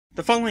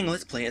The following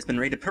Let's Play has been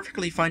rated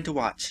perfectly fine to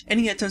watch.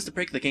 Any attempts to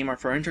break the game are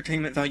for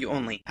entertainment value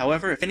only.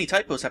 However, if any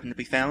typos happen to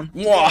be found...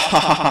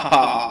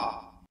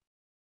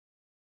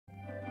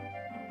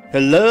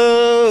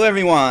 Hello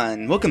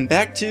everyone! Welcome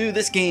back to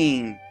this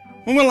game.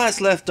 When we last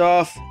left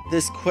off,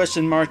 this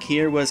question mark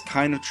here was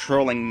kind of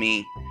trolling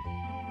me.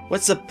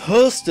 What's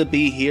supposed to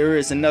be here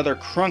is another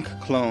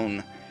Crunk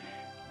clone.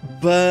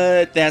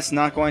 But that's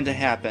not going to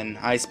happen.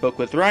 I spoke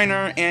with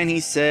Ryner and he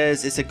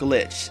says it's a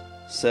glitch.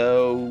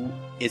 So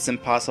it's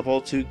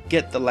impossible to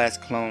get the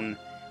last clone,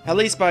 at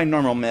least by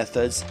normal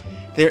methods.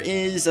 There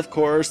is, of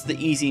course, the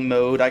easy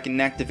mode. I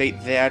can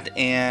activate that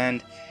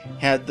and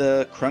have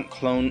the Crunk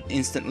clone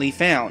instantly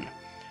found.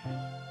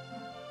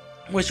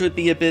 Which would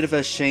be a bit of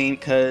a shame,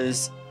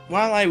 because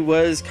while I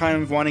was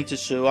kind of wanting to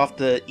show off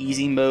the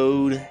easy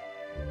mode,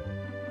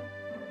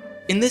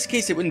 in this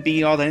case it wouldn't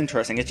be all that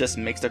interesting. It just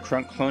makes the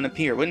Crunk clone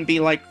appear. It wouldn't be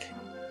like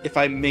if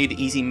I made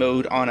easy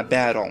mode on a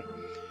battle.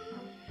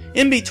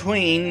 In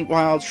between,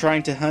 while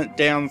trying to hunt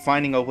down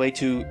finding a way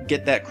to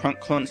get that Crunk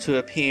clone to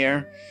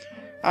appear,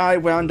 I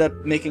wound up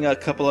making a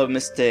couple of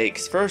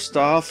mistakes. First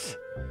off,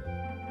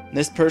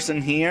 this person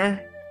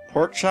here,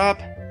 Pork Chop,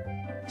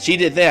 she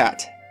did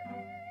that.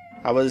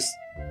 I was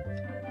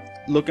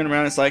looking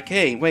around, it's like,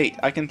 hey, wait,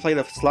 I can play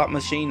the slot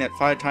machine at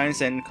 5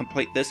 times and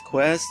complete this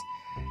quest?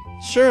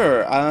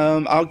 Sure,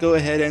 I'll go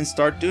ahead and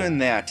start doing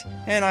that.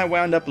 And I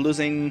wound up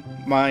losing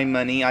my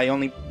money. I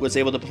only was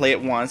able to play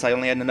it once. I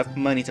only had enough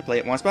money to play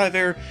it once. But I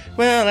figured,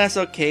 well, that's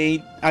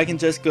okay. I can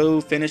just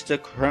go finish the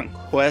Crunk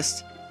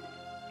quest.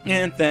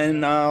 And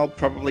then I'll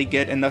probably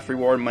get enough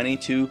reward money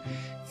to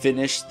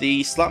finish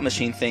the slot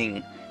machine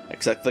thing.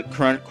 Except the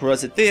Crunk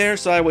wasn't there,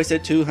 so I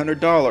wasted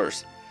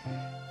 $200.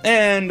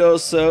 And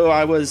also,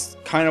 I was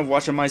kind of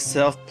watching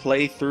myself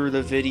play through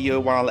the video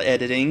while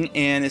editing.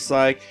 And it's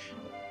like,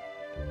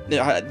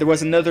 there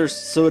was another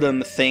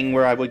Sodom thing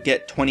where I would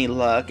get 20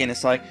 luck, and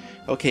it's like,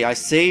 okay, I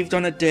saved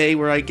on a day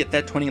where I get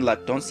that 20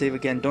 luck, don't save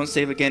again,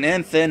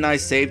 and then I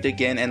saved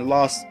again and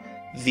lost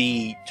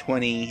the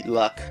 20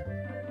 luck.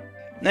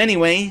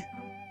 Anyway,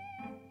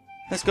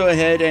 let's go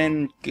ahead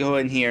and go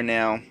in here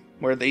now,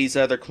 where these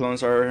other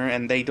clones are,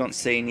 and they don't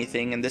say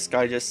anything, and this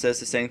guy just says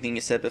the same thing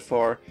he said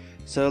before.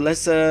 So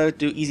let's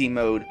do easy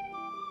mode.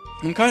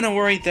 I'm kind of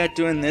worried that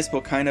doing this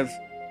will kind of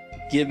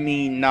give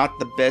me not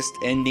the best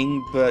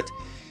ending, but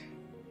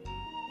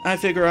I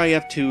figure I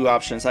have two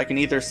options. I can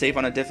either save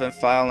on a different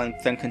file and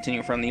then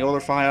continue from the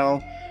older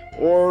file,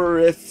 or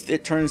if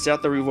it turns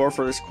out the reward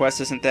for this quest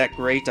isn't that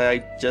great,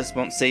 I just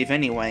won't save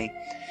anyway.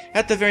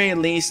 At the very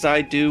least,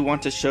 I do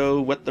want to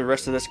show what the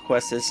rest of this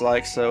quest is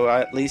like, so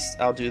at least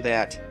I'll do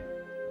that.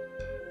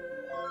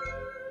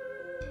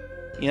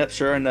 Yep,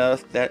 sure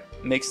enough, that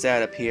makes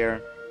that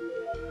appear.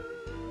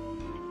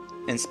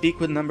 And speak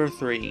with number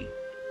 3.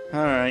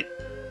 Alright.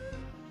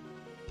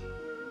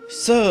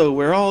 So,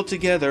 we're all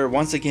together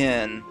once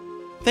again.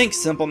 Thanks,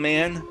 Simple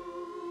Man.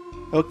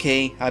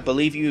 Okay, I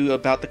believe you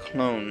about the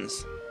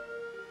clones.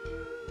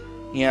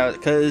 Yeah,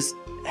 because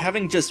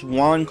having just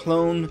one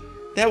clone,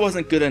 that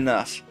wasn't good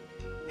enough.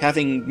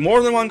 Having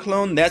more than one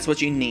clone, that's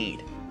what you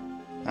need.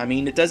 I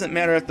mean, it doesn't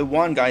matter if the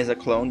one guy's a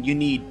clone, you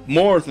need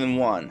more than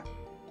one.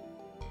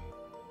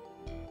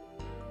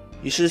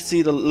 You should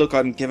see the look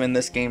I'm giving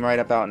this game right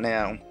about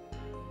now.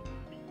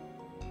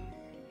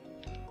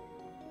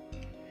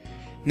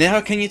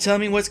 Now can you tell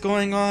me what's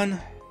going on?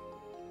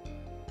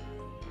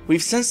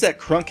 We've sensed that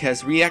Crunk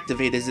has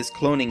reactivated his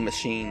cloning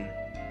machine.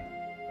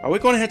 Are we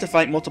going to have to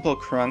fight multiple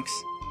Crunks?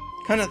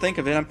 Come to think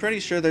of it, I'm pretty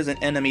sure there's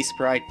an enemy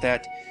sprite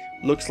that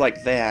looks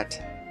like that.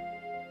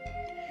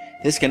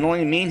 This can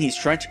only mean he's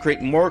trying to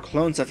create more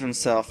clones of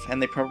himself,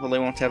 and they probably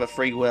won't have a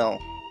free will.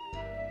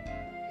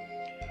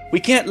 We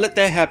can't let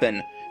that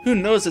happen. Who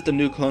knows if the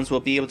new clones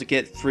will be able to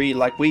get free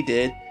like we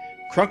did?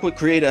 Crunk would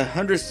create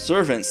 100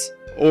 servants,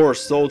 or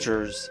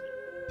soldiers.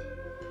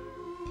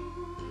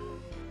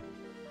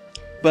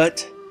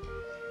 But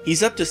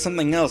he's up to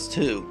something else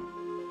too.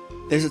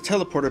 There's a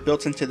teleporter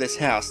built into this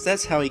house.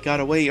 That's how he got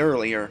away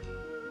earlier.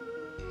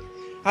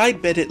 I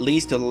bet it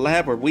leads to the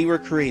lab where we were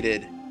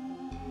created.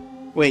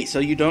 Wait, so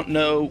you don't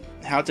know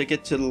how to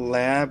get to the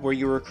lab where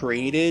you were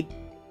created?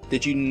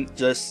 Did you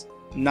just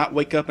not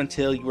wake up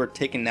until you were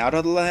taken out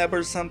of the lab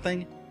or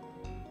something?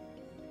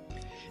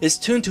 It's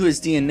tuned to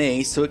his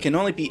DNA, so it can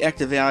only be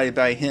activated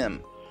by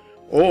him.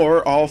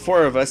 Or all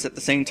 4 of us at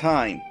the same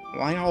time.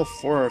 Why all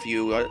 4 of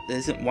you?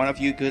 Isn't one of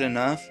you good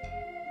enough?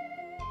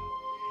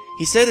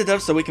 He set it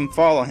up so we can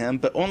follow him,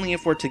 but only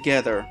if we're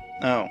together.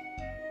 Oh.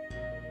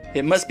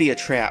 It must be a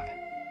trap.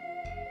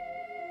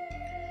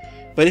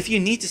 But if you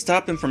need to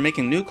stop him from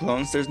making new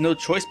clones, there's no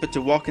choice but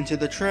to walk into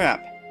the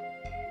trap.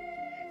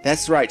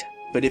 That's right,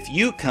 but if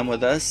you come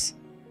with us,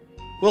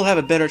 we'll have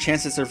a better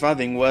chance of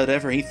surviving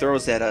whatever he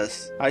throws at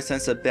us. I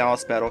sense a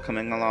boss battle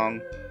coming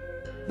along.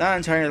 Not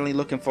entirely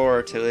looking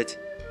forward to it.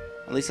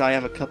 At least I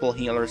have a couple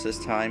healers this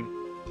time.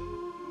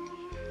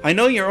 I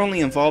know you're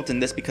only involved in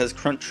this because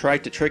Crunk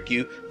tried to trick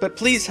you, but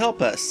please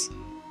help us.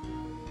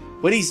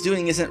 What he's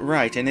doing isn't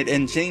right, and it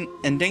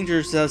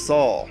endangers us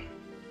all.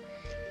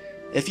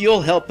 If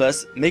you'll help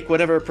us, make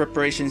whatever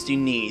preparations you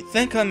need,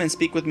 then come and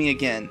speak with me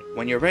again.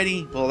 When you're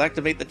ready, we'll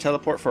activate the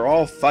teleport for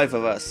all 5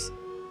 of us.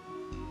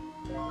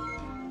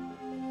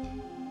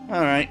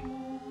 Alright.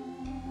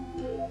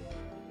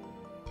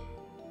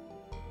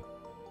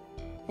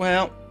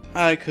 Well,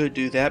 I could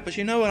do that, but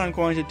you know what I'm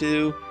going to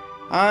do?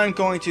 I'm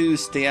going to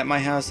stay at my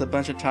house a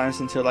bunch of times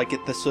until I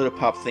get the soda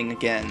pop thing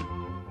again.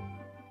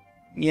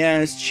 Yeah,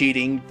 it's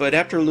cheating, but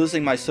after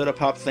losing my soda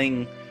pop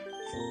thing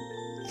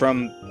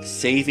from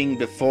saving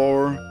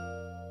before,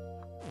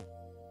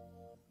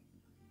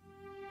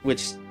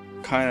 which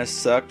kinda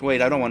sucked.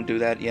 Wait, I don't want to do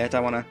that yet. I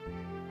want to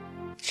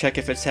check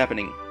if it's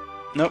happening.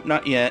 Nope,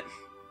 not yet.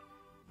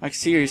 Like,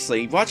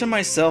 seriously, watching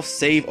myself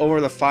save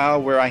over the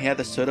file where I had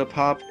the soda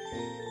pop,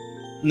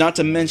 not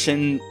to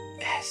mention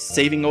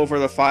saving over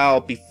the file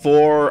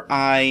before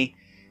I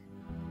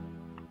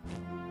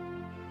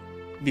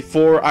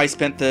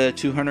spent the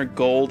 200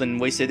 gold and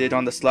wasted it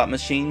on the slot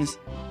machines.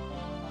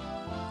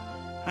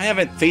 I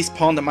haven't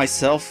facepalmed at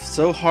myself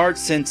so hard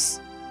since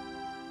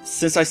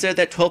I said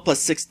that 12 plus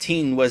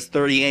 16 was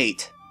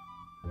 38.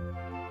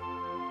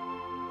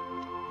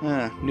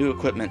 New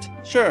equipment.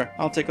 Sure,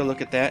 I'll take a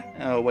look at that.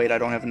 Oh wait, I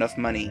don't have enough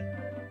money.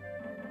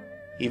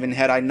 Even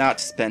had I not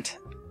spent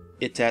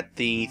it at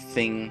the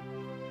thing.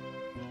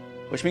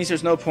 Which means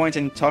there's no point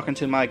in talking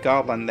to my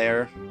goblin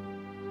there.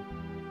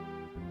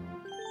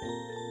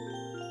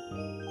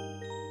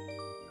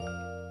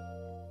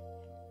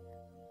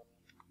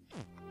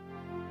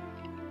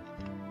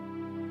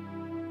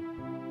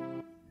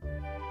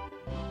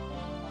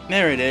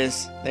 There it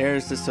is.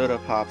 There's the soda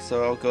pop,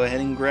 so I'll go ahead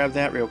and grab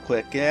that real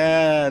quick.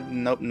 Yeah,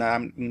 nope, no,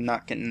 I'm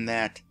not getting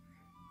that.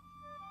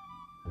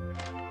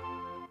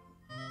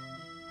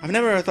 I've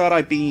never thought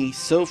I'd be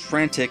so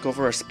frantic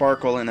over a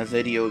sparkle in a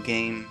video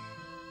game.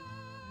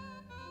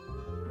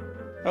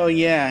 Oh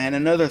yeah, and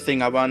another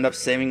thing I wound up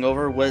saving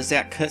over was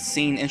that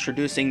cutscene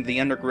introducing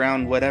the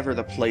underground whatever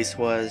the place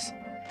was.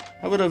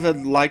 I would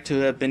have liked to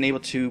have been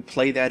able to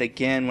play that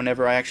again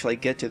whenever I actually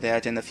get to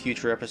that in the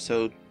future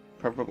episode.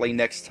 Probably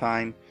next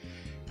time.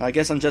 I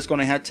guess I'm just going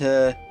to have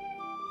to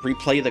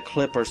replay the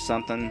clip or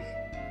something.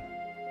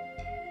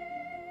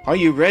 Are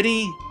you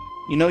ready?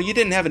 You know, you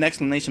didn't have an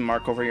exclamation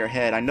mark over your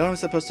head. I know I'm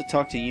supposed to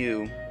talk to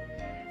you.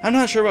 I'm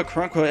not sure what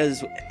Crunk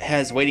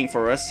has waiting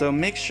for us, so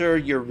make sure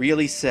you're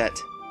really set.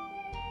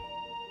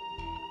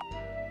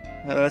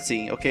 Let's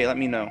see. Okay, let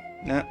me know.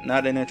 No,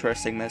 not an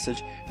interesting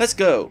message. Let's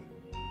go.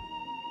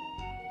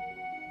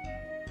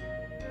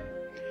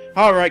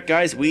 Alright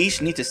guys, we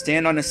each need to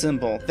stand on a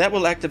symbol. That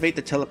will activate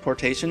the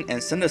teleportation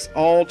and send us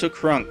all to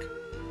Crunk.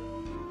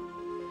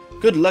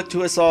 Good luck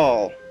to us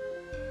all.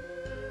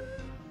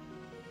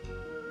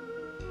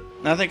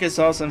 I think it's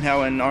awesome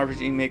how in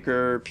RPG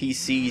Maker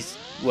PCs,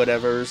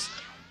 whatevers,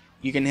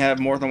 you can have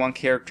more than one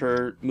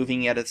character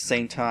moving at the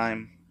same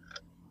time.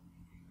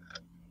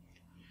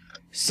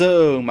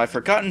 So, my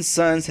forgotten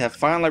sons have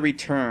finally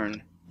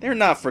returned. They're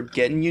not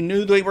forgetting, you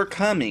knew they were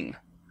coming.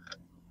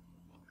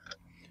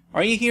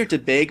 Are you here to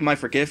beg my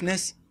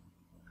forgiveness?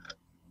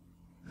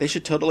 They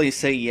should totally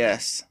say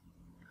yes.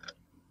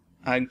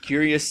 I'm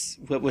curious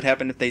what would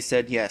happen if they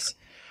said yes.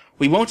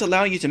 We won't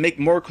allow you to make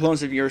more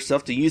clones of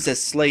yourself to use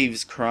as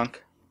slaves, Crunk.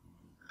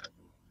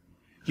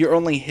 You're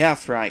only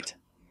half right.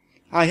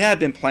 I have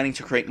been planning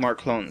to create more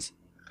clones,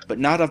 but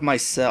not of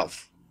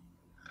myself.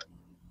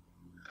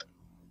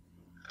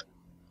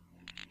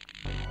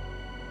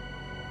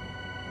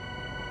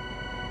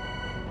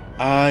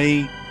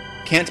 I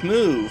can't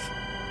move.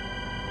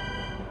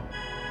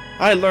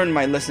 I learned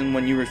my lesson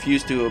when you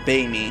refused to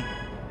obey me.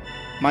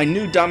 My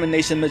new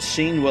domination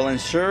machine will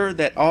ensure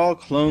that all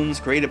clones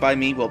created by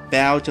me will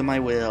bow to my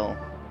will.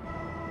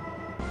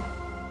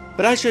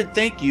 But I should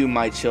thank you,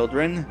 my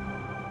children.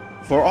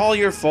 For all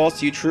your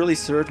faults, you truly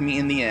served me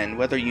in the end,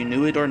 whether you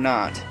knew it or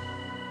not.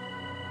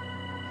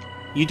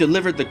 You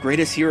delivered the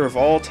greatest hero of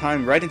all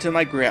time right into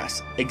my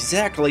grasp,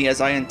 exactly as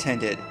I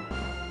intended.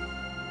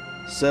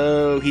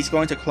 So, he's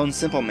going to clone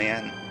Simple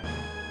Man.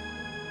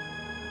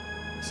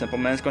 Simple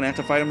Man's going to have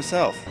to fight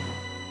himself.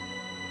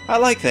 I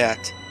like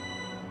that.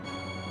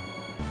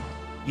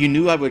 You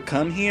knew I would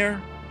come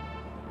here?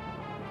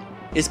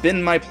 It's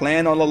been my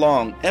plan all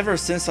along, ever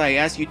since I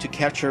asked you to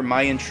capture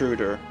my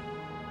intruder.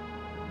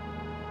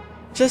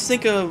 Just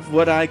think of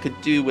what I could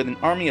do with an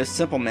army of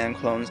Simple Man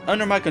clones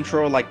under my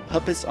control like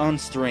puppets on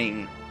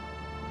string.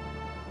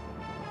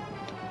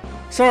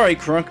 Sorry,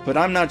 Crunk, but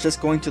I'm not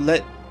just going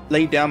to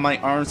lay down my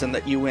arms and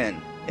let you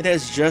in. It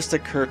has just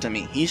occurred to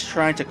me. He's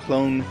trying to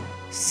clone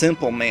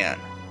Simple Man.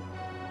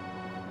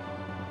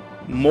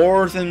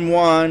 More than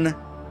one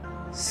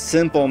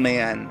Simple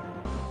Man.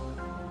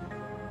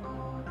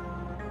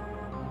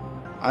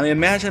 I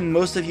imagine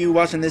most of you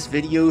watching this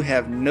video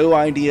have no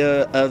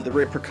idea of the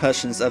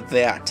repercussions of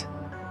that.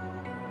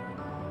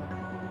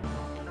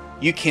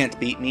 You can't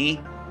beat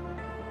me.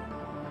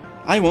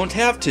 I won't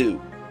have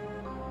to.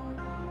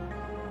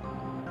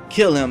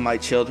 Kill him, my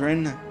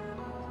children.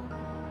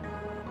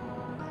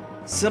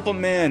 Simple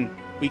Man,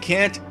 we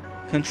can't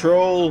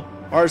control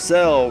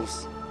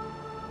ourselves.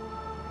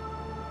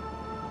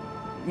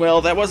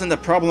 Well, that wasn't the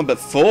problem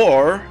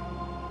before.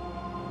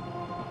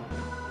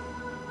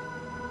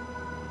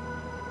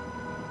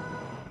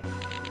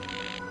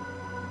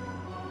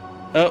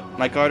 Oh,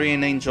 my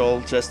guardian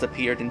angel just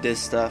appeared and did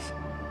stuff.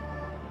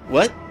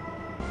 What?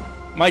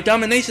 My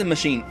domination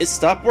machine, it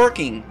stopped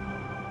working.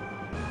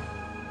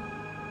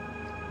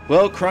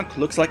 Well, Crunk,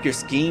 looks like your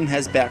scheme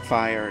has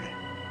backfired.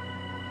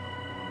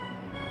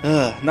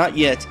 Not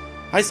yet.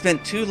 I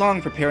spent too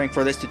long preparing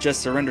for this to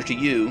just surrender to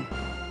you.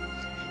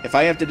 If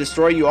I have to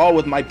destroy you all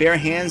with my bare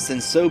hands,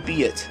 then so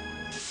be it.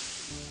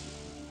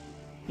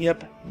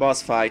 Yep,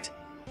 boss fight.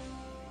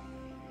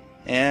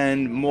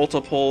 And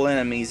multiple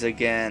enemies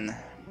again.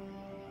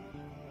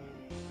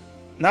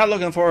 Not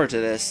looking forward to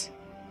this.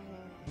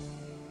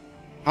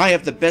 I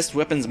have the best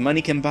weapons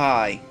money can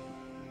buy.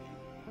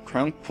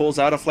 Crunk pulls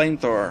out a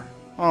flamethrower.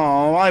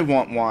 Oh, I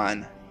want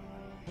one.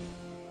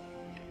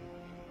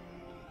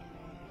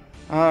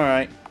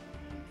 Alright.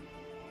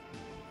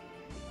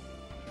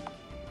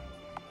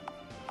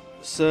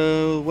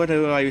 So, what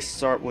do I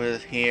start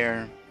with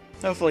here?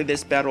 Hopefully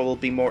this battle will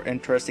be more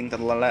interesting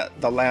than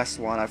the last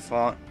one I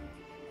fought.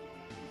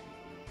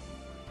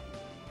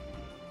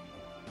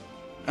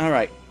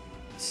 Alright.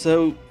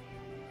 So,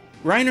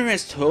 Ryner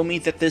has told me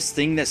that this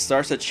thing that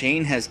starts a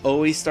chain has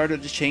always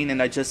started a chain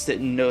and I just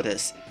didn't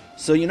notice.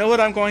 So you know what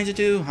I'm going to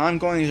do? I'm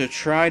going to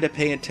try to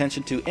pay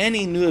attention to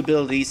any new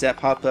abilities that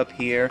pop up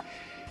here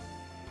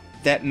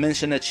that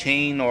mention a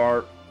chain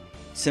or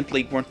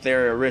simply weren't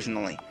there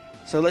originally.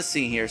 So let's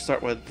see here,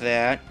 start with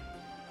that.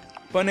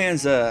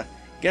 Bonanza,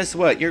 guess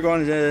what? You're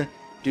going to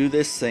do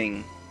this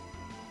thing.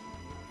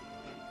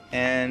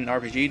 And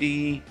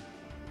RPGD.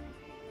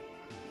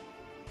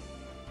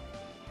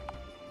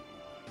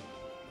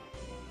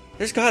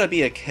 There's gotta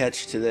be a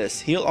catch to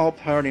this. Heal all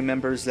party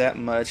members that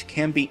much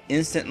can be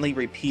instantly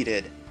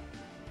repeated.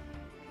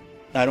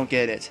 I don't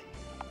get it.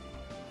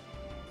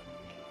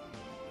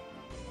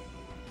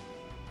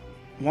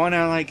 One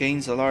ally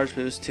gains a large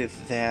boost to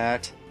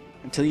that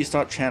until you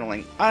start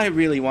channeling. I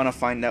really want to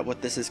find out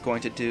what this is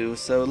going to do,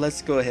 so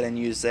let's go ahead and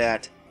use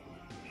that.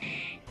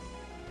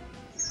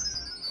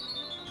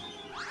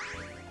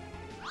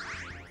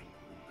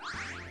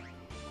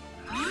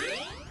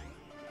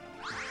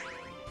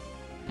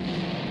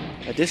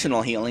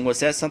 Additional healing, was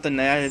that something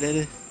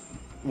added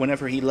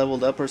whenever he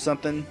leveled up or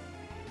something?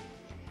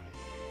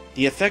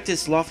 The effect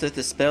is lost if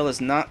the spell is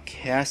not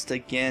cast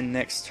again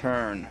next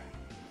turn.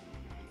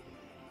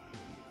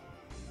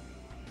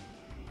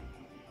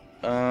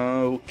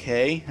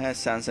 Okay, that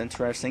sounds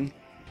interesting.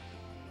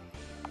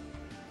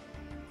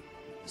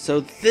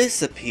 So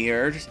this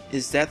appeared.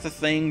 Is that the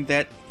thing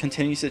that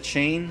continues the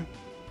chain?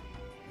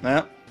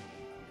 Well,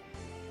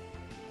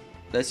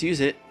 let's use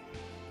it.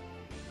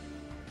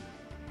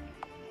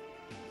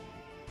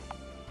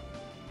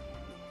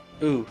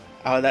 Ooh,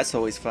 oh, that's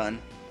always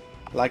fun.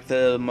 Like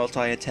the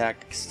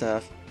multi-attack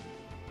stuff.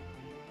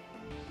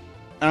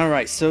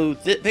 Alright, so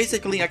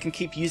basically I can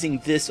keep using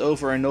this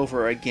over and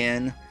over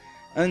again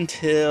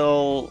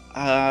until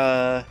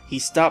he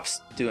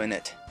stops doing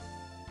it.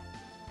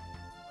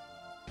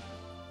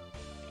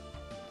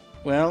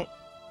 Well,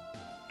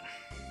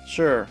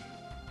 sure.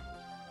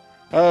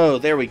 Oh,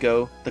 there we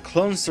go. The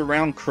clones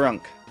surround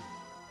Crunk.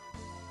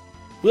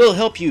 We'll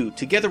help you.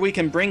 Together we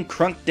can bring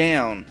Crunk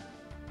down.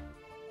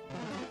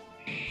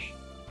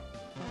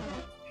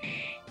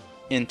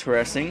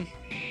 Interesting.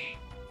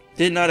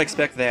 Did not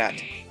expect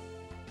that.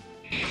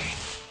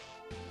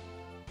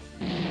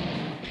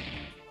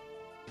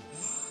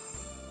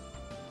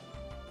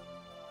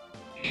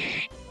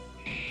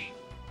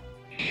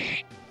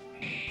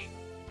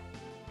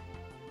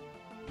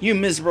 You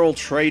miserable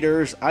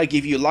traitors, I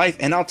give you life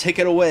and I'll take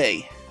it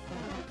away.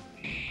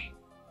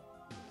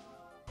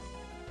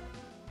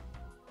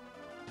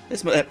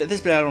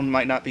 This battle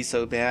might not be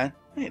so bad.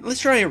 Hey,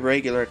 let's try a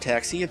regular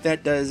attack, see if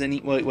that does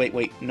any...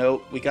 Wait,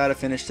 no, we gotta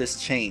finish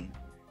this chain.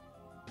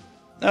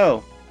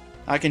 Oh,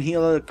 I can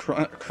heal a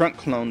Crunk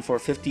clone for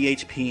 50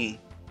 HP.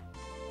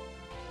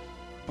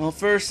 Well,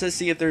 first, let's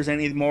see if there's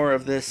any more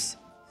of this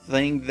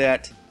thing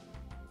that...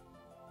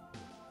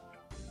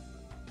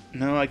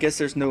 No, I guess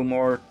there's no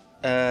more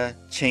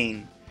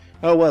chain.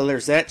 Oh, well,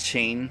 there's that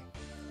chain.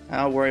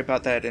 I'll worry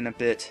about that in a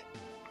bit.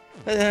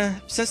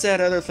 Since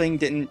that other thing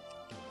didn't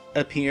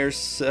appear,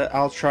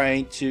 I'll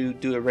try to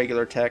do a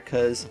regular attack,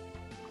 cause...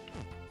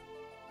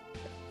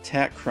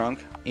 Attack Crunk.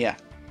 Yeah.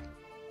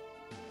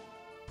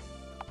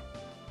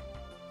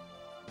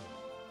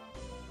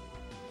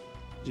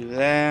 Do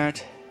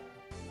that.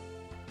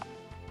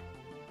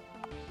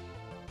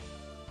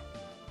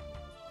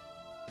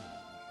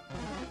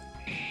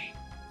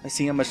 Let's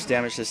see how much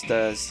damage this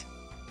does.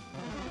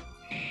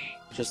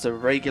 Just a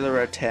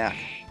regular attack.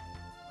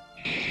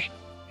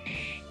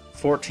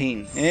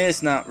 14.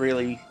 It's not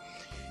really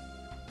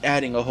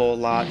adding a whole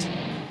lot.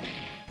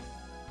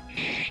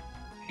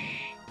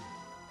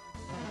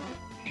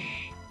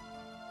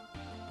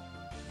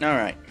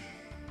 Alright.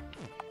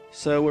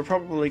 So we're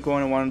probably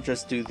going to want to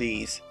just do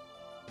these.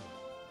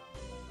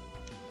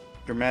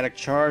 Dramatic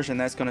charge, and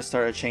that's going to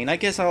start a chain. I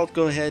guess I'll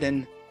go ahead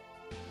and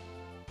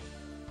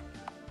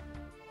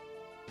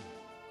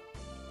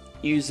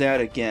use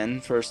that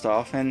again, first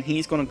off, and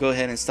he's going to go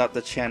ahead and stop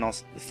the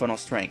channel's funnel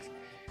strength.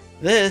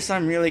 This,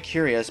 I'm really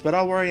curious, but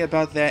I'll worry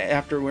about that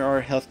after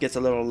our health gets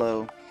a little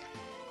low.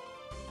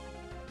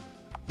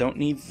 Don't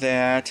need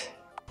that.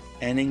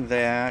 Ending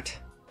that.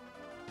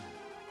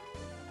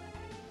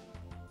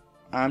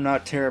 I'm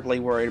not terribly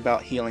worried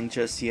about healing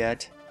just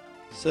yet.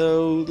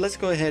 So let's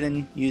go ahead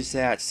and use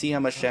that, see how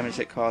much damage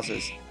it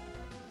causes.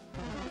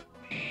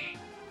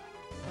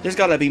 There's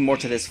gotta be more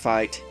to this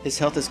fight. His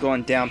health is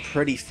going down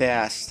pretty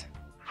fast.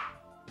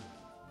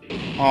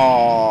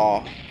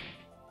 Aww.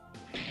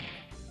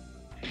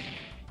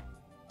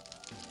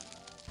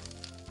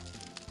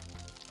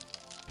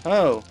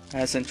 Oh,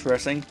 that's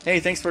interesting. Hey,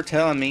 thanks for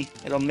telling me.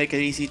 It'll make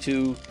it easy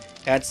to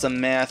add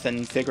some math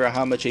and figure out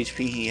how much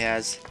HP he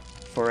has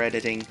for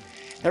editing.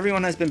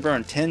 Everyone has been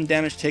burned. 10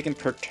 damage taken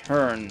per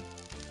turn.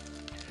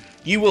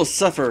 You will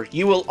suffer.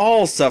 You will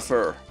all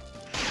suffer.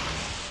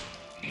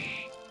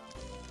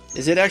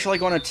 Is it actually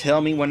going to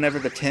tell me whenever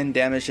the 10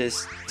 damage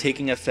is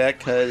taking effect?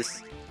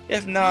 Because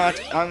if not,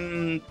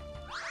 I'm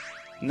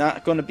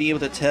not going to be able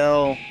to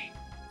tell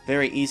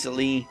very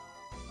easily.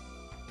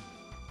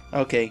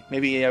 Okay,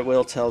 maybe I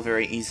will tell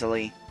very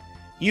easily.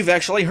 You've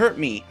actually hurt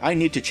me. I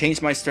need to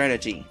change my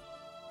strategy.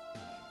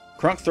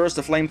 Crunk throws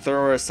the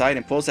flamethrower aside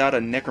and pulls out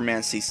a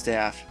necromancy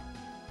staff.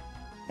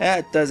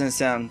 That doesn't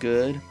sound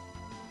good.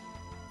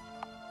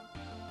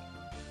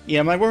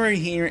 Yeah, my worry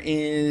here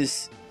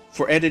is,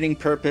 for editing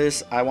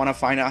purpose, I want to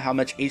find out how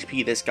much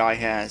HP this guy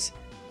has.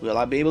 Will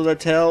I be able to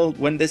tell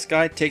when this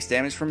guy takes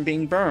damage from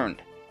being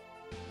burned?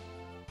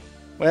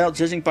 Well,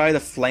 judging by the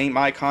flame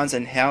icons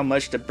and how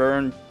much the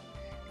burn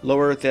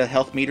lower the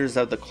health meters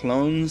of the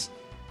clones.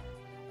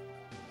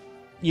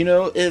 You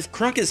know, if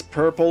Crunk is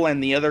purple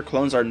and the other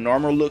clones are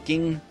normal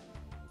looking,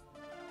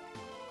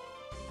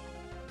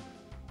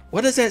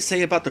 what does that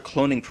say about the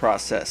cloning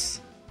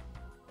process?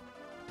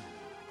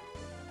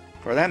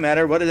 For that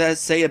matter, what does that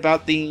say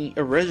about the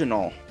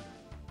original?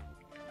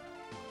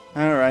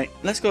 Alright,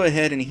 let's go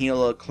ahead and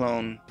heal a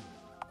clone.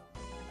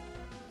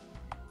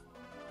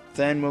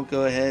 Then we'll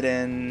go ahead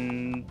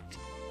and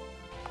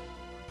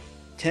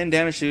 10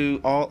 damage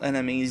to all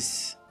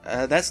enemies.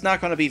 That's not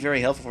going to be very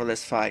helpful for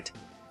this fight.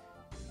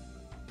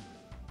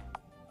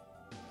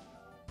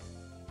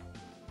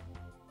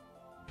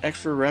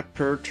 Extra rep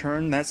per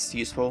turn, that's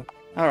useful.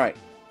 Alright.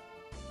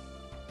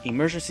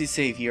 Emergency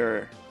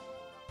savior.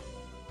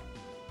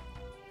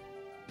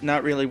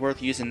 Not really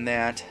worth using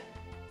that.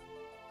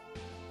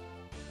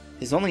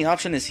 His only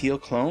option is heal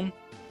clone?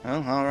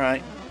 Oh,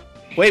 alright.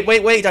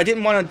 Wait, I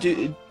didn't want to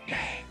do...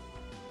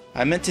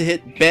 I meant to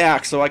hit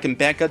back so I can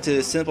back up to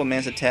the Simple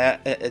Man's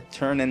attack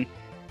turn and...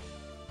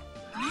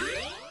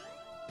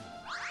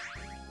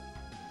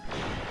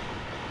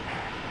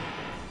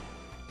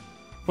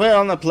 Well,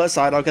 on the plus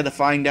side, I'll get to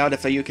find out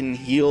if you can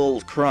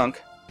heal Crunk.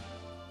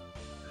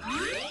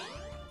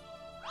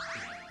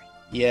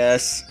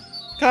 Yes.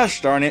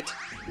 Gosh darn it.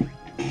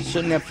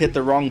 Shouldn't have hit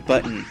the wrong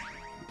button.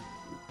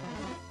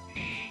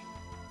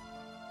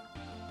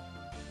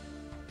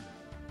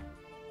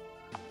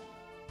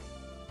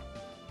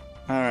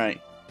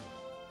 Alright.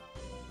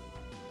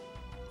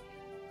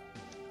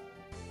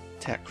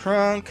 Attack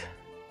Crunk.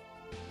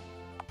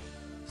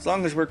 As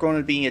long as we're going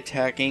to be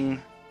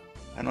attacking,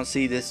 I don't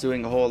see this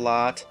doing a whole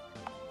lot.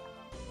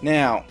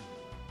 Now,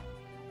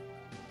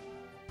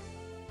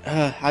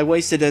 I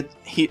wasted a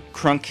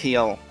Crunk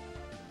heal.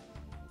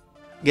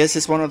 Guess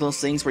it's one of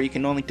those things where you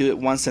can only do it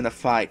once in a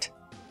fight.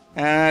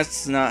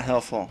 That's not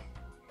helpful.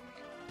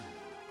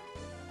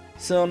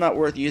 Still not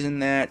worth using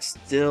that.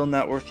 Still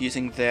not worth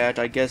using that.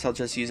 I guess I'll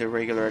just use a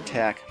regular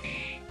attack.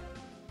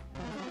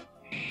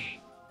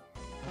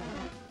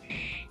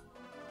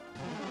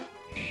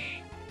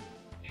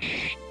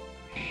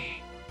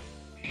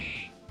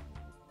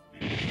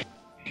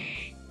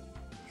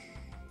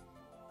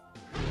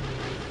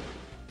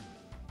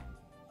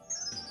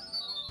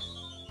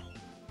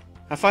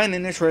 I find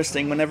it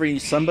interesting whenever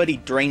somebody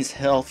drains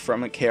health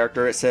from a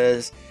character, it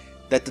says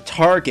that the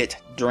target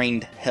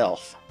drained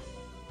health.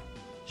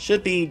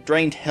 Should be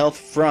drained health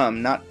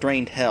from, not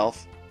drained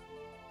health.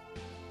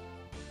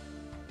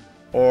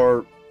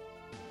 Or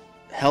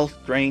health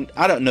drained.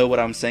 I don't know what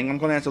I'm saying. I'm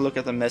going to have to look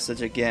at the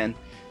message again.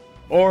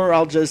 Or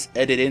I'll just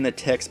edit in the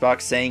text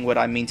box saying what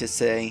I mean to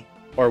say.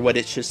 Or what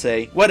it should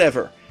say.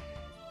 Whatever.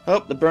 Oh,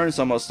 the burn's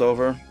almost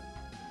over.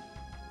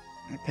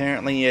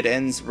 Apparently it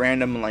ends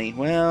randomly.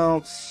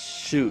 Well,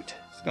 shoot.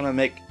 It's going to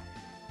make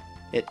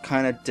it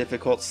kind of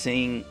difficult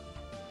seeing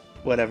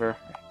whatever.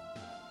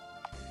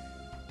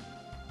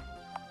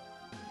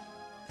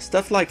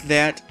 Stuff like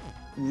that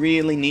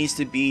really needs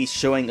to be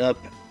showing up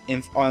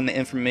on the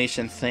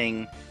information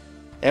thing.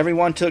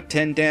 Everyone took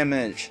 10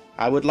 damage.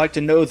 I would like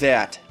to know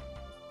that.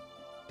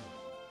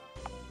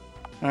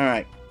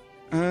 Alright.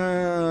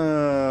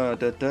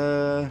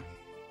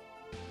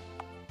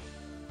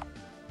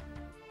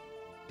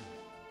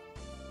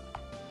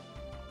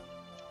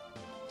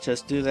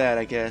 Just do that,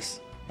 I guess.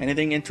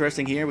 Anything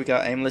interesting here? We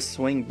got aimless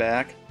swing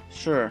back.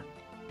 Sure.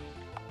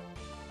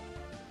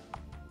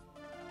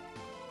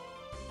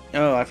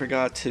 Oh, I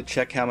forgot to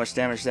check how much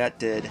damage that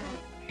did.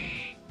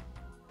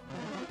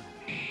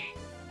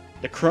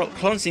 The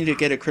clones seem to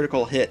get a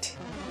critical hit.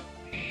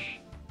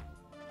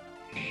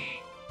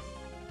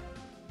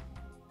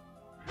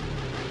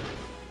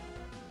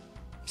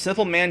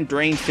 Simple Man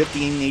drained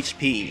 15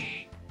 HP.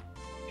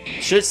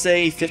 Should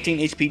say 15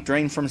 HP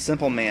drained from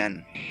Simple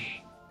Man.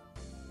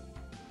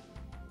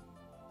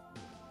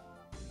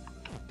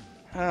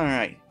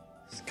 Alright.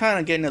 It's kind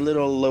of getting a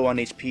little low on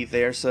HP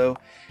there, so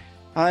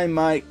I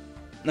might...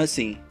 Let's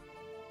see.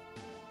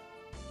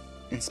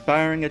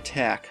 Inspiring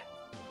Attack.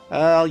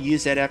 I'll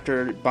use that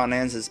after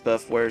Bonanza's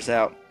buff wears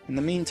out. In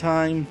the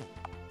meantime,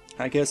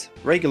 I guess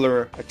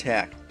regular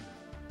attack.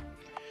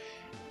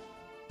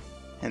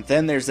 And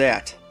then there's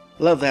that.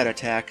 Love that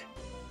attack.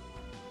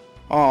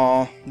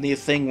 Aw, the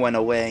thing went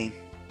away.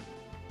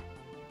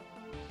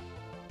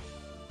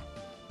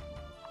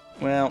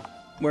 Well,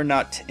 we're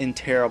not in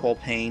terrible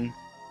pain.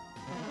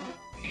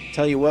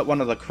 Tell you what one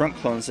of the Crunk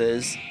clones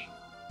is.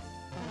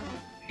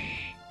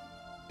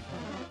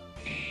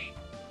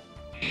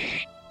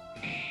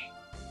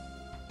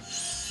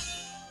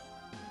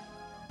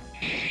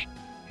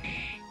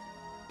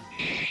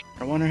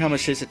 I wonder how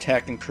much his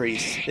attack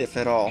increased, if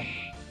at all.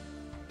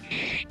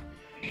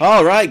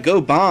 Alright, go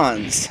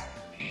Bonds!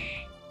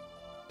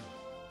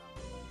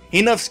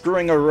 Enough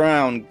screwing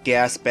around,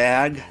 gas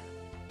bag.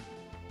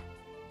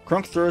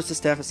 Crunk throws the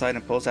staff aside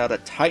and pulls out a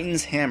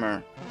Titan's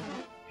hammer.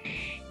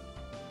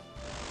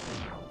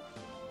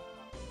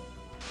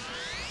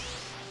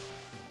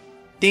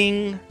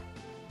 Ding!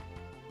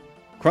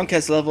 Crunk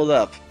has leveled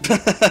up.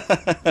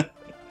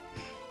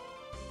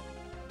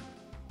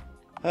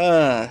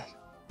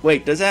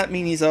 Wait, does that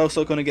mean he's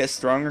also going to get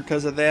stronger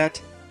because of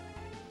that?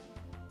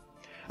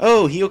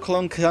 Oh, heal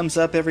clone comes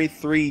up every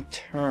 3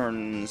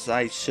 turns.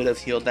 I should have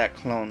healed that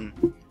clone.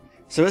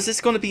 So is this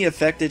going to be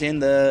affected in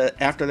the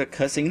after the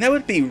cutscene? That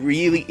would be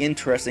really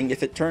interesting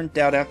if it turned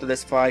out after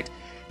this fight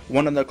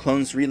one of the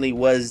clones really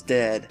was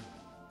dead.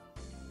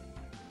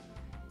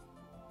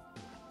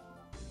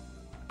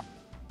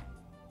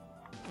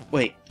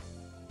 Wait.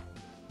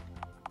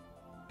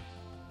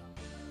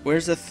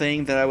 Where's the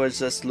thing that I was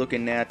just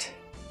looking at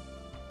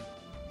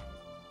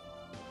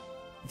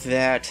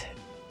that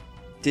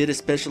did a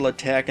special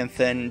attack and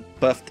then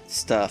buffed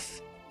stuff?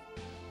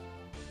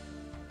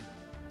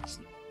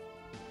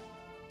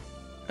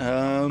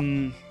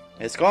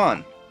 It's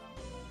gone.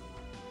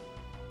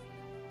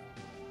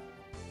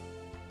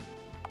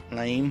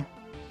 Lame.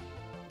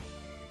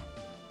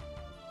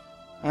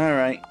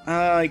 Alright,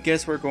 I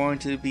guess we're going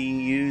to be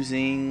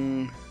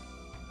using...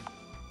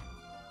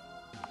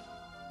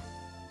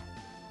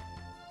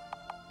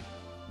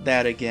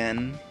 that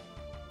again.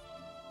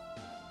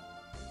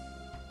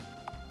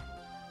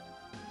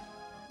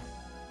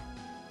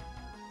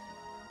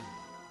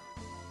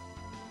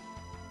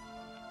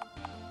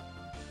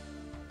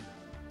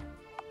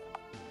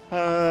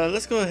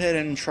 Let's go ahead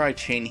and try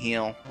Chain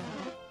Heal.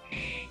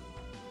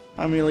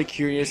 I'm really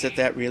curious if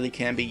that really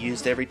can be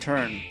used every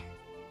turn.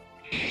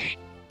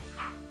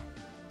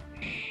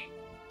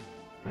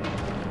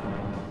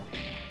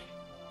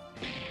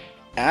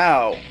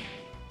 Ow!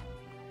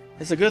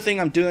 It's a good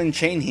thing I'm doing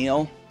Chain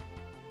Heal.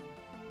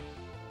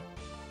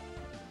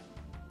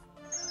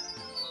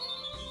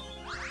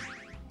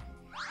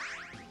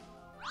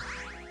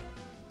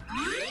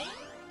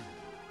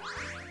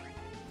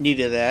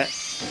 Needed that.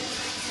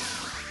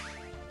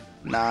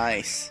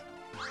 Nice.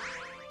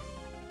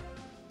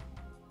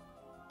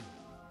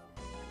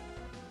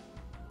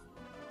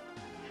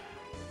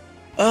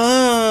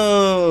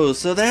 Oh,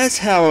 so that's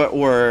how it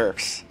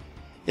works.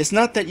 It's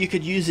not that you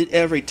could use it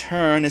every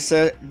turn, it's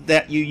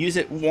that you use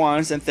it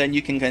once and then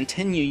you can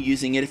continue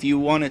using it if you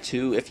wanted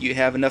to, if you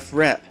have enough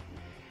rep.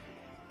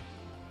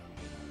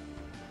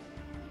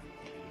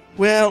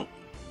 Well,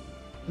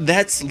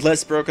 that's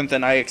less broken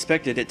than I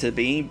expected it to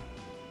be,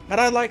 but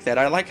I like that.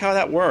 I like how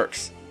that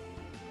works.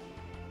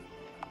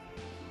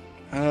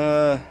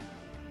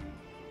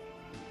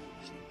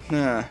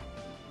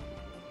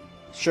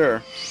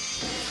 Sure.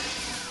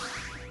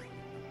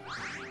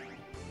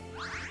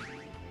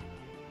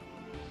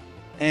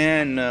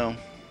 And no.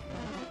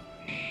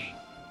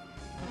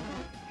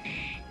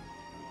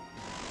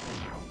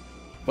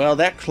 Well,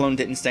 that clone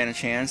didn't stand a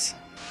chance.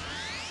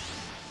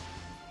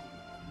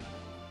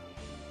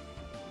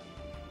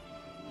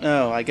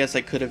 Oh, I guess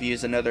I could have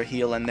used another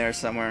heal in there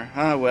somewhere.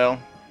 Ah, well.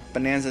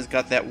 Bonanza's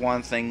got that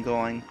one thing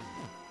going.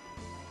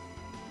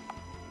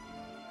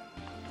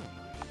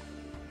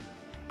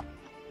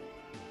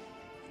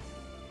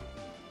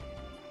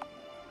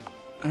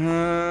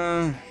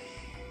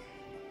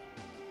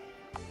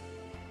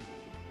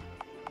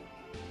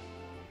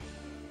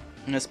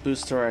 Let's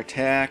boost our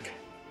attack.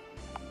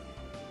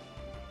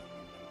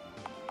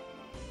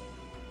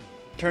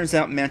 Turns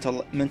out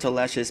Mental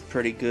Lash is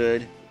pretty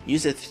good.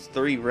 Use it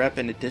 3 rep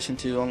in addition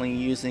to only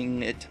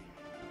using it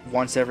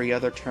once every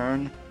other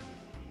turn.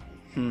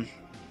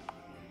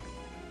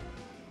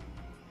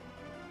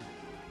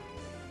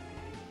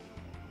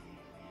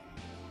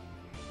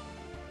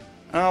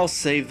 I'll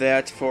save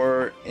that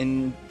for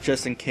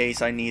just in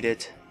case I need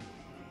it.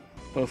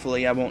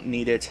 Hopefully I won't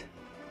need it.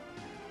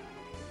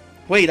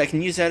 Wait, I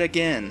can use that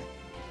again.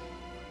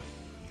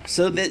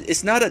 So that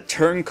it's not a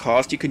turn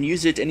cost, you can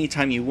use it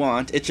anytime you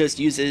want, it just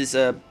uses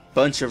a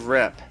bunch of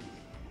rep.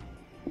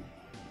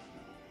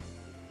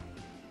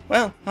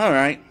 Well,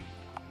 alright.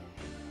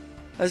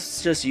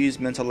 Let's just use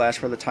Mental Lash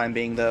for the time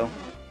being though.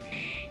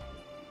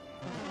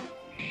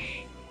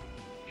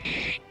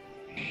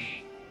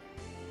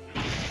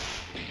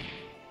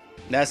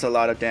 That's a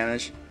lot of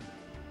damage.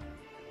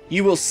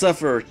 You will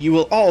suffer, you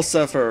will all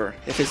suffer!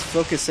 If his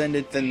focus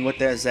ended, then what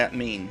does that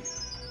mean?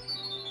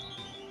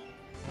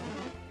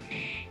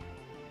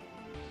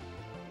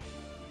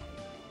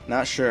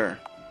 Not sure.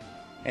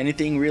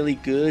 Anything really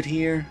good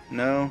here?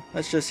 No?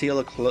 Let's just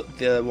heal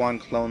the one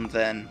clone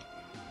then.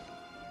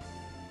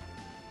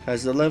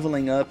 Because the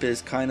leveling up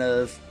is kind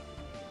of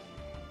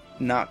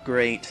not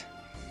great.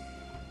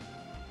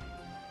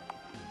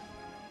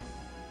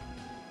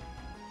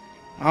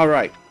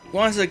 Alright,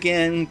 once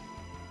again,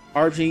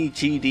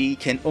 RGGD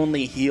can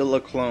only heal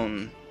a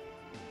clone.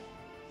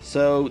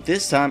 So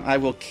this time I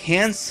will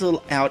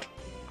cancel out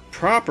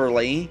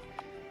properly.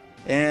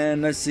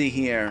 And let's see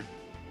here.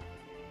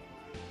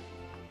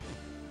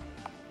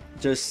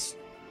 Just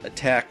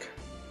attack.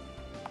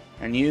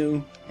 And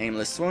you,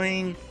 aimless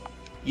swing,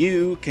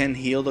 you can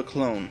heal the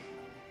clone.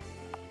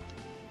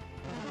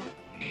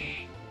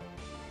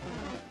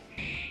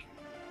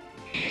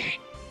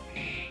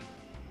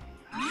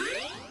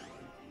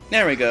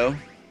 There we go.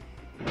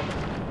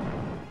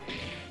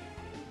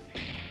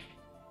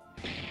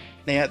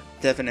 That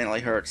definitely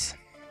hurts.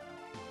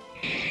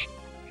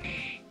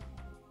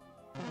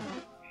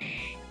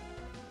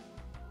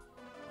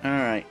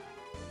 Alright.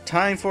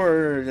 Time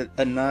for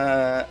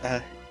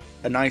a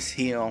nice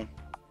heal.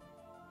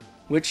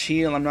 Which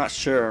heal, I'm not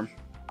sure.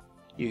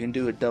 You can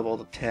do a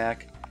double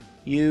attack.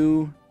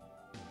 You...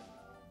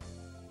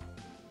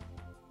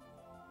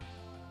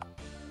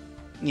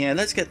 Yeah,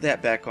 let's get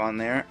that back on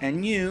there.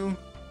 And you...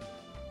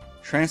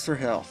 Transfer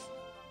health.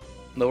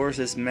 Lowers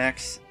his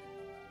max.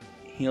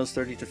 Heals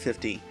 30 to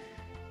 50.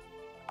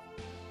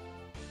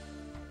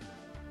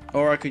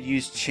 Or I could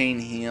use Chain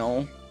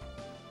Heal.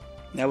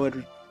 That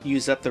would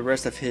use up the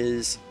rest of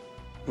his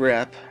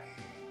rep.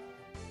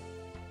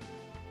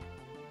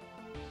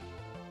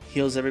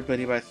 Heals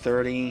everybody by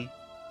 30.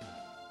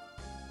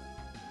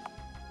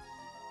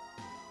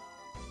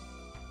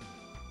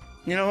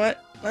 You know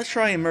what? Let's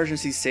try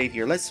Emergency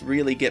Savior. Let's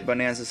really get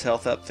Bonanza's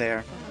health up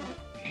there.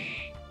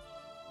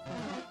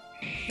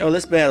 Oh,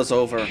 this battle's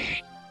over.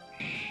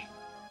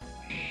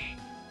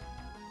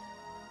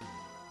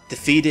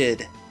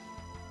 Defeated.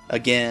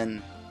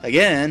 Again.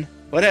 Again?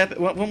 What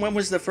happened? When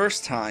was the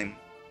first time?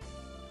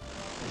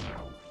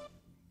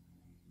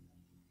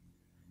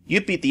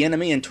 You beat the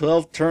enemy in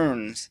 12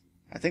 turns.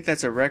 I think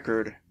that's a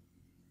record.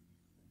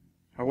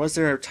 Or was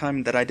there a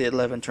time that I did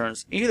 11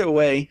 turns? Either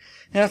way,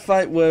 that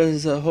fight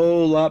was a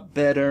whole lot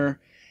better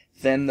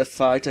than the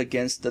fight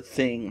against the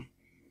Thing.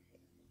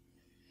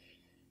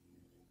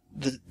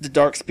 The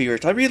Dark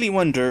Spirit. I really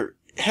wonder,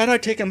 had I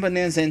taken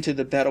Bonanza into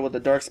the battle with the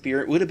Dark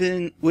Spirit, would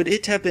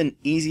it have been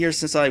easier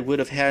since I would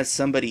have had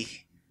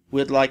somebody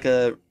with like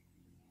the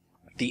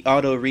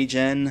auto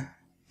regen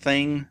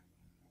thing?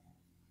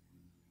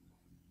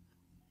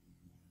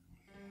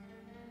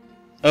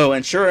 Oh,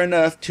 and sure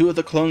enough, 2 of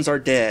the clones are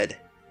dead.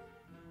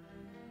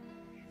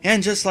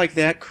 And just like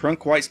that,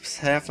 Crunk wipes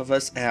half of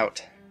us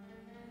out.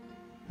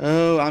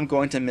 Oh, I'm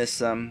going to miss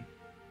some.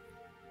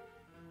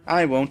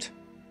 I won't.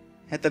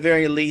 At the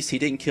very least, he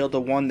didn't kill the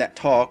one that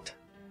talked.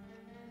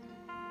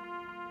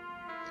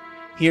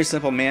 Here,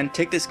 simple man,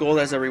 take this gold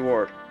as a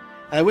reward.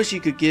 I wish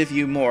you could give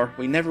you more.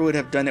 We never would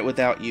have done it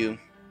without you.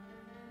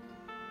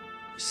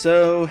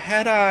 So,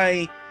 had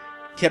I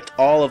kept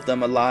all of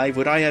them alive,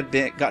 would I have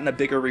gotten a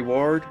bigger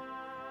reward?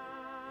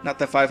 Not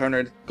that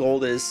 500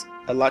 gold is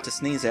a lot to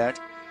sneeze at.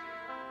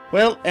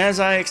 Well, as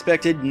I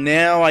expected,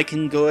 now I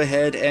can go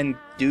ahead and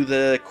do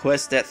the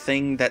quest, that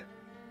thing that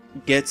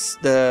gets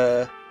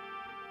the...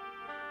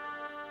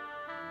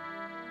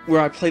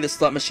 where I play the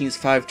slot machines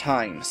 5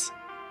 times.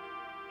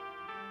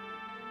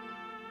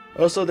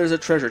 Also, there's a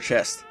treasure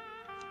chest.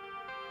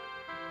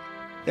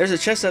 There's a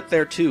chest up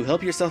there too,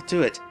 help yourself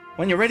to it.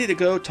 When you're ready to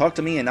go, talk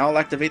to me and I'll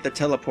activate the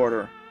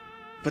teleporter.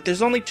 But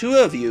there's only 2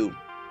 of you!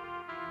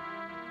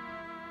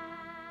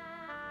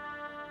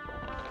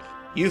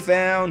 You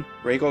found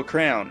Regal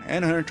Crown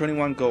and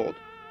 121 gold.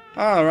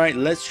 Alright,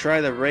 let's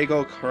try the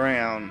Regal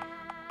Crown.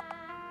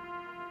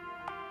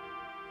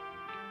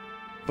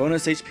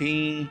 Bonus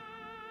HP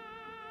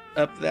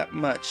up that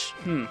much.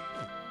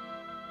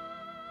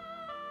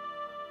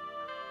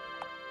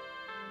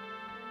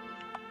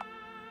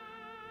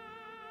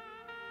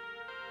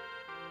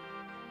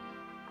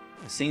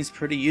 It seems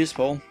pretty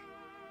useful.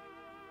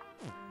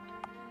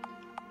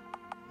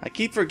 I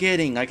keep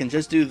forgetting I can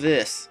just do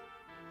this.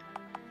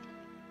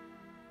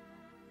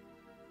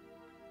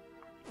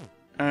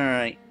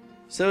 Alright,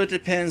 so it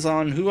depends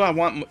on who I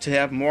want to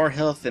have more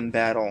health in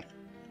battle.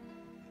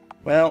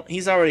 Well,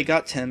 he's already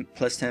got 10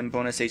 plus 10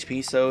 bonus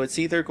HP, so it's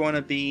either going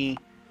to be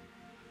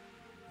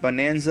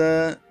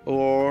Bonanza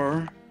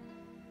or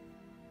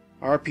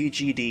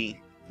RPGD.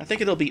 I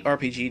think it'll be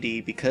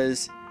RPGD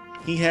because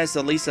he has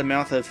the least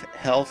amount of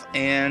health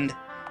and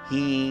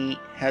he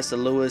has the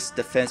lowest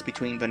defense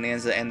between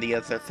Bonanza and the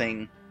other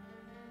thing.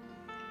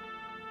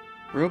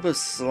 Robe of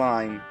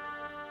Slime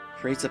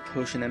creates a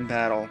potion in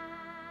battle.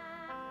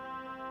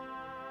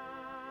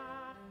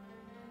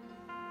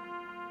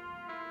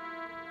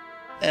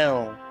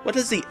 L. What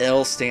does the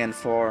L stand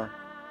for?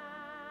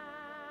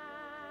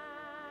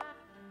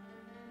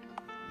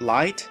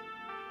 Light?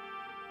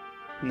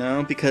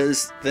 No,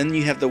 because then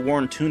you have the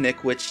Worn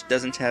Tunic, which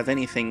doesn't have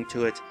anything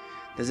to it.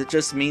 Does it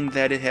just mean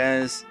that it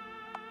has...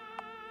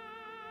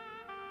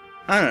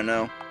 I don't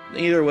know.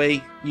 Either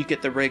way, you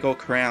get the Regal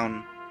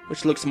Crown,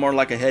 which looks more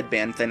like a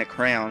headband than a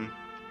crown.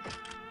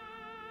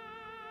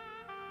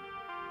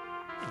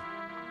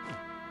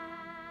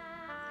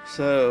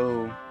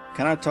 So,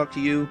 can I talk to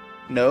you?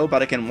 No,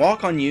 but I can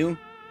walk on you.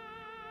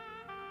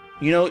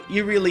 You know,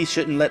 you really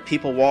shouldn't let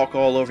people walk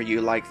all over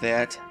you like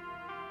that.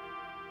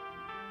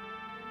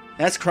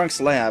 That's Crunk's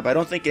lab. I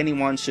don't think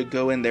anyone should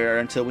go in there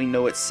until we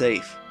know it's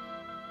safe.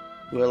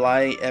 Will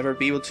I ever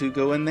be able to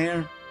go in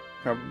there?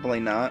 Probably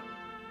not.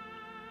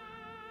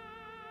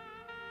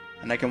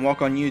 And I can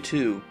walk on you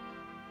too.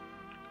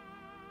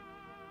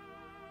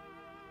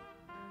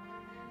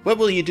 What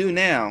will you do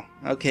now?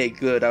 Okay,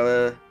 good.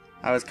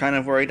 I was kind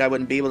of worried I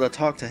wouldn't be able to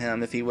talk to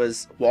him if he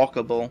was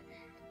walkable.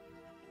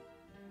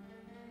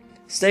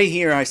 Stay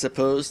here, I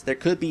suppose. There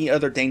could be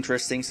other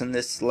dangerous things in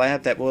this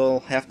lab that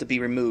will have to be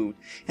removed.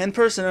 And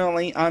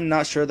personally, I'm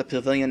not sure the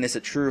pavilion is a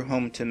true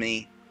home to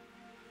me.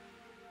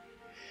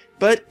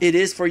 But it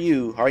is for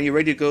you. Are you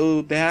ready to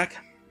go back?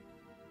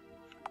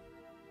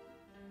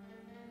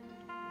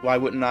 Why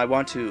wouldn't I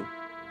want to?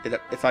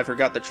 If I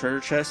forgot the treasure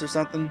chest or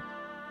something?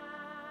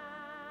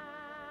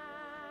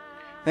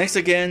 Thanks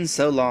again,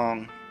 so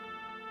long.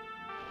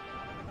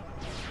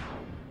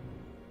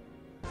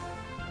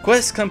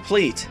 Quest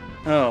complete!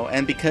 Oh,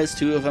 and because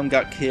 2 of them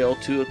got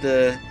killed, 2 of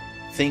the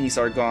things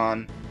are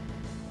gone.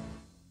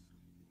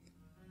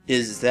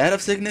 Is that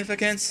of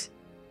significance?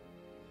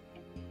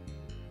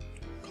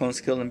 Clones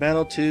killed in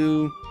battle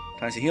 2,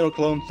 times a heal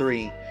clone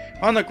 3.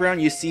 On the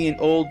ground you see an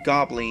old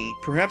gobbly.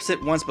 Perhaps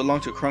it once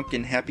belonged to Crunk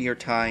in happier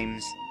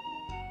times.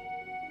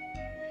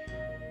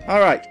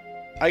 Alright,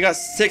 I got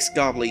 6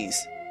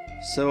 gobblies.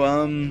 So,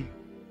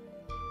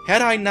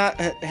 had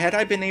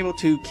I been able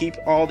to keep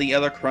all the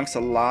other Crunks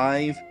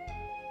alive,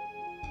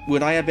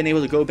 would I have been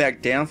able to go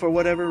back down for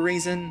whatever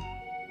reason?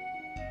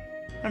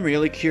 I'm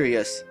really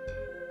curious.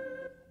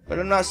 But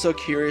I'm not so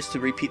curious to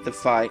repeat the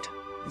fight.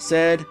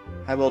 Instead,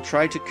 I will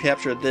try to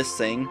capture this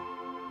thing.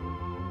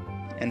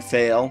 And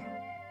fail.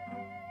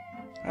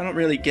 I don't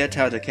really get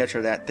how to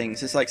capture that thing.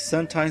 It's like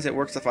sometimes it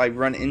works if I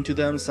run into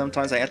them,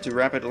 sometimes I have to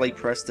rapidly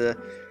press the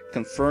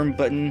confirm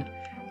button.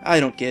 I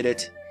don't get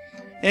it.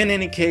 In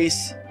any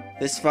case,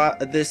 this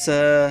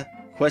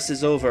quest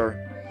is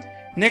over.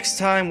 Next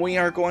time we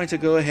are going to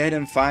go ahead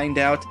and find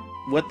out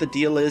what the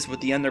deal is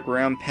with the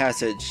underground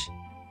passage.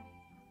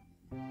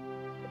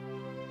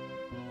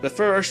 But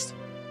first,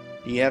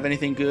 do you have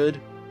anything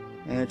good?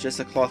 Just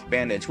a cloth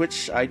bandage,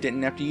 which I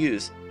didn't have to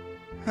use.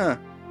 Huh.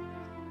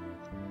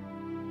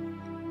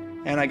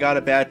 And I got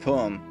a bad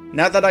poem.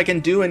 Not that I can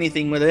do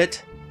anything with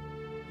it.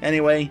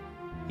 Anyway,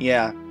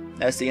 yeah,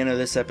 that's the end of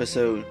this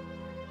episode.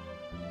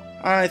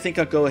 I think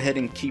I'll go ahead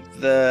and keep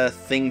the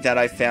thing that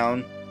I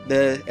found.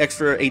 The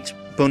extra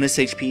bonus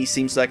HP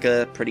seems like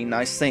a pretty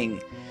nice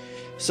thing.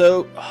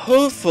 So,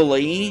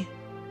 hopefully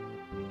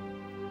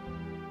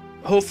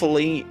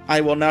I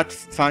will not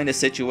find a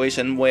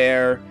situation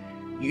where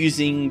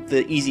using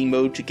the easy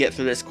mode to get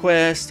through this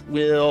quest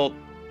will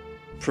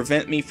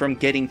prevent me from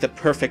getting the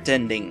perfect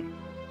ending.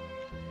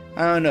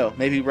 I don't know,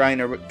 maybe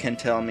Ryner can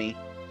tell me.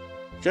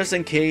 Just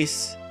in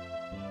case,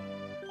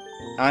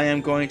 I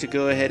am going to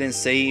go ahead and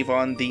save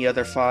on the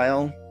other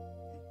file.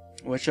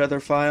 Which other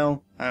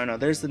file? I don't know,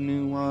 there's the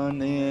new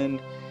one,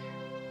 and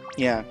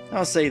yeah,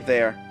 I'll save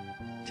there.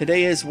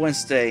 Today is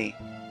Wednesday.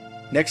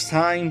 Next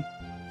time,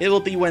 it will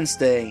be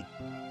Wednesday.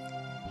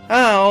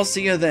 I'll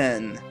see you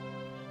then.